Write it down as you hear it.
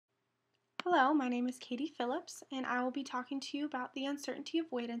Hello, my name is Katie Phillips, and I will be talking to you about the uncertainty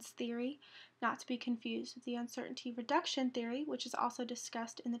avoidance theory, not to be confused with the uncertainty reduction theory, which is also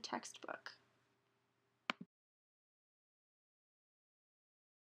discussed in the textbook.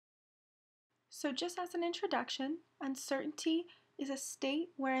 So just as an introduction, uncertainty is a state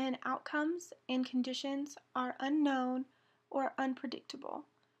wherein outcomes and conditions are unknown or unpredictable.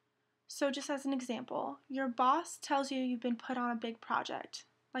 So just as an example, your boss tells you you've been put on a big project,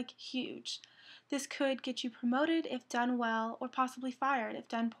 like huge. This could get you promoted if done well, or possibly fired if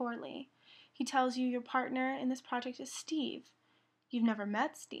done poorly. He tells you your partner in this project is Steve. You've never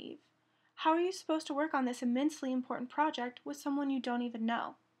met Steve. How are you supposed to work on this immensely important project with someone you don't even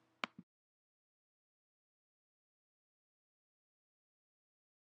know?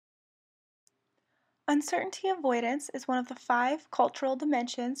 Uncertainty avoidance is one of the 5 cultural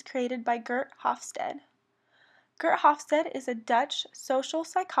dimensions created by Gert Hofstede. Gert Hofstede is a Dutch social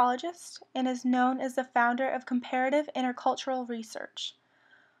psychologist and is known as the founder of comparative intercultural research.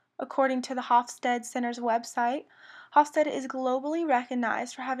 According to the Hofstede Center's website, Hofstede is globally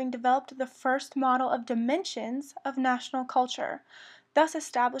recognized for having developed the first model of dimensions of national culture, thus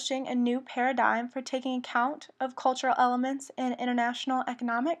establishing a new paradigm for taking account of cultural elements in international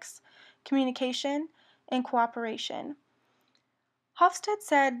economics, communication, and cooperation. Hofstede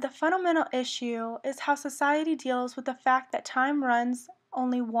said the fundamental issue is how society deals with the fact that time runs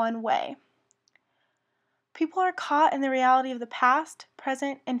only one way. People are caught in the reality of the past,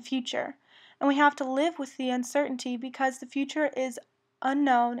 present, and future, and we have to live with the uncertainty because the future is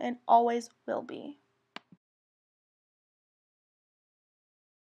unknown and always will be.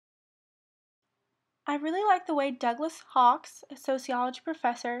 I really like the way Douglas Hawkes, a sociology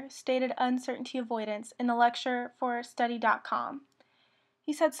professor, stated uncertainty avoidance in the lecture for study.com.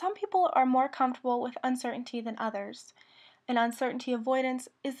 He said some people are more comfortable with uncertainty than others, and uncertainty avoidance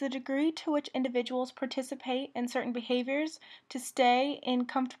is the degree to which individuals participate in certain behaviors to stay in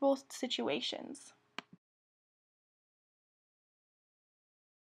comfortable situations.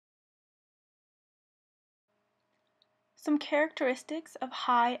 Some characteristics of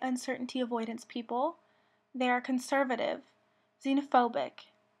high uncertainty avoidance people: they are conservative, xenophobic,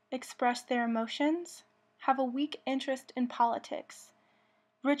 express their emotions, have a weak interest in politics,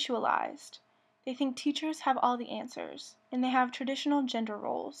 ritualized. They think teachers have all the answers, and they have traditional gender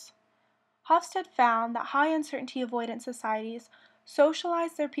roles. Hofstede found that high uncertainty avoidance societies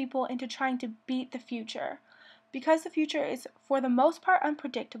socialize their people into trying to beat the future. Because the future is for the most part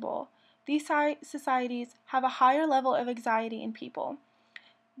unpredictable, these societies have a higher level of anxiety in people.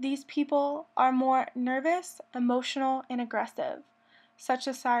 These people are more nervous, emotional, and aggressive. Such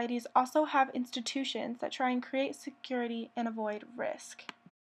societies also have institutions that try and create security and avoid risk.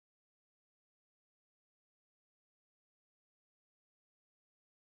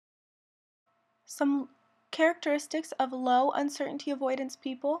 Some characteristics of low uncertainty avoidance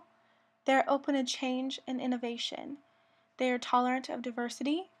people: they are open to change and innovation. They are tolerant of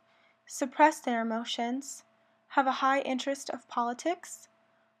diversity, suppress their emotions, have a high interest of politics,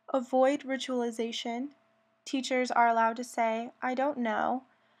 avoid ritualization. Teachers are allowed to say, "I don't know,"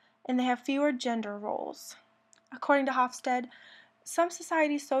 and they have fewer gender roles. According to Hofstede, some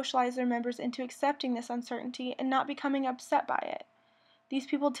societies socialize their members into accepting this uncertainty and not becoming upset by it. These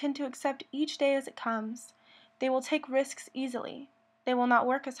people tend to accept each day as it comes. They will take risks easily. They will not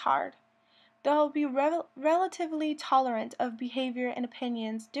work as hard. They'll be relatively tolerant of behavior and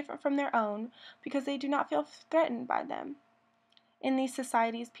opinions different from their own because they do not feel threatened by them. In these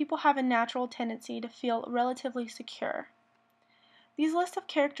societies, people have a natural tendency to feel relatively secure. These list of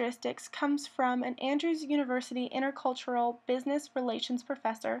characteristics comes from an Andrews University intercultural business relations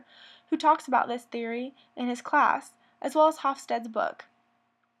professor who talks about this theory in his class, as well as Hofstede's book.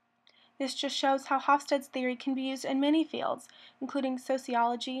 This just shows how Hofstede's theory can be used in many fields, including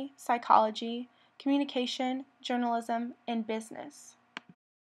sociology, psychology, communication, journalism, and business.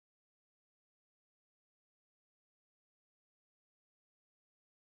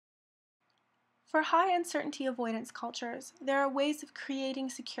 For high uncertainty avoidance cultures, there are ways of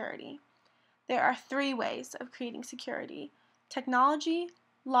creating security. There are 3 ways of creating security: technology,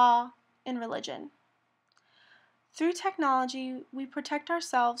 law, and religion. Through technology, we protect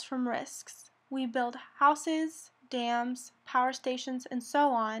ourselves from risks. We build houses, dams, power stations, and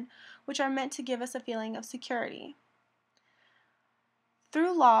so on, which are meant to give us a feeling of security.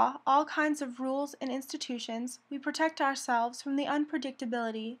 Through law, all kinds of rules and institutions, we protect ourselves from the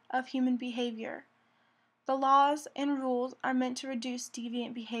unpredictability of human behavior. The laws and rules are meant to reduce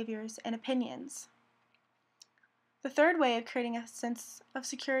deviant behaviors and opinions. The third way of creating a sense of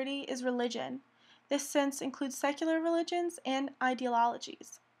security is religion. This sense includes secular religions and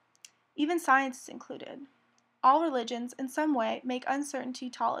ideologies. Even science is included. All religions, in some way, make uncertainty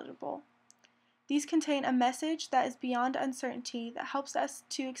tolerable. These contain a message that is beyond uncertainty that helps us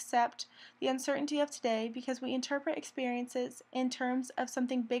to accept the uncertainty of today because we interpret experiences in terms of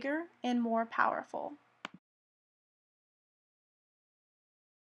something bigger and more powerful.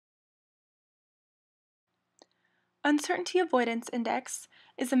 Uncertainty Avoidance Index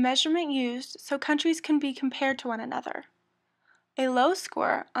is a measurement used so countries can be compared to one another. A low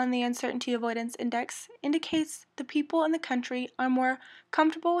score on the Uncertainty Avoidance Index indicates the people in the country are more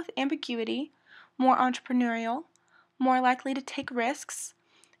comfortable with ambiguity, more entrepreneurial, more likely to take risks,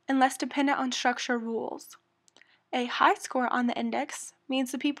 and less dependent on structure rules. A high score on the index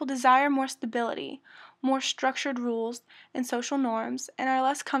means the people desire more stability, more structured rules and social norms, and are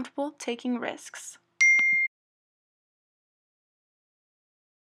less comfortable taking risks.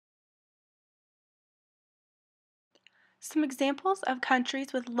 Some examples of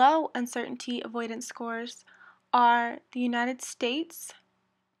countries with low uncertainty avoidance scores are the United States,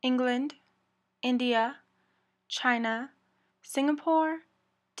 England, India, China, Singapore,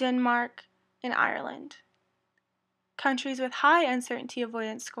 Denmark, and Ireland. Countries with high uncertainty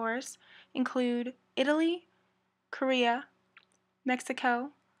avoidance scores include Italy, Korea,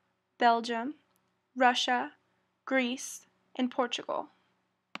 Mexico, Belgium, Russia, Greece, and Portugal.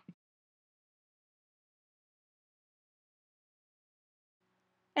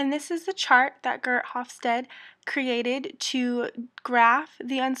 And this is the chart that Gert Hofstede created to graph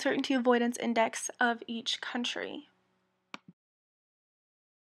the uncertainty avoidance index of each country.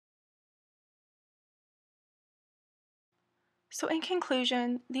 So in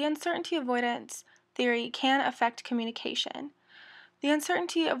conclusion, the uncertainty avoidance theory can affect communication. The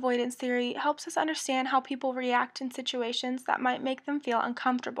uncertainty avoidance theory helps us understand how people react in situations that might make them feel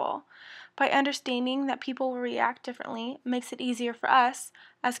uncomfortable. By understanding that people will react differently makes it easier for us,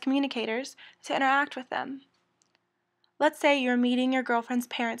 as communicators, to interact with them. Let's say you're meeting your girlfriend's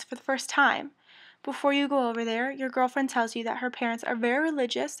parents for the first time. Before you go over there, your girlfriend tells you that her parents are very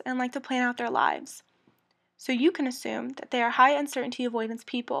religious and like to plan out their lives. So you can assume that they are high uncertainty avoidance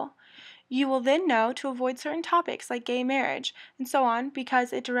people. You will then know to avoid certain topics like gay marriage and so on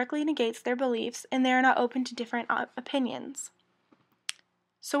because it directly negates their beliefs and they are not open to different opinions.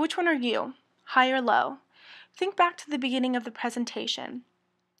 So which one are you? High or low? Think back to the beginning of the presentation.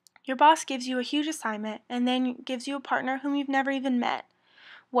 Your boss gives you a huge assignment and then gives you a partner whom you've never even met.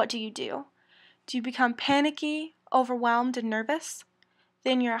 What do? Do you become panicky, overwhelmed, and nervous?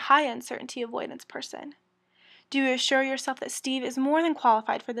 Then you're a high uncertainty avoidance person. Do you assure yourself that Steve is more than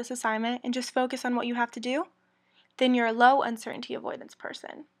qualified for this assignment and just focus on what you have to do? Then you're a low uncertainty avoidance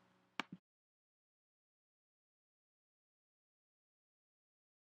person.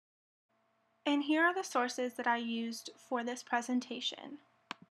 And here are the sources that I used for this presentation.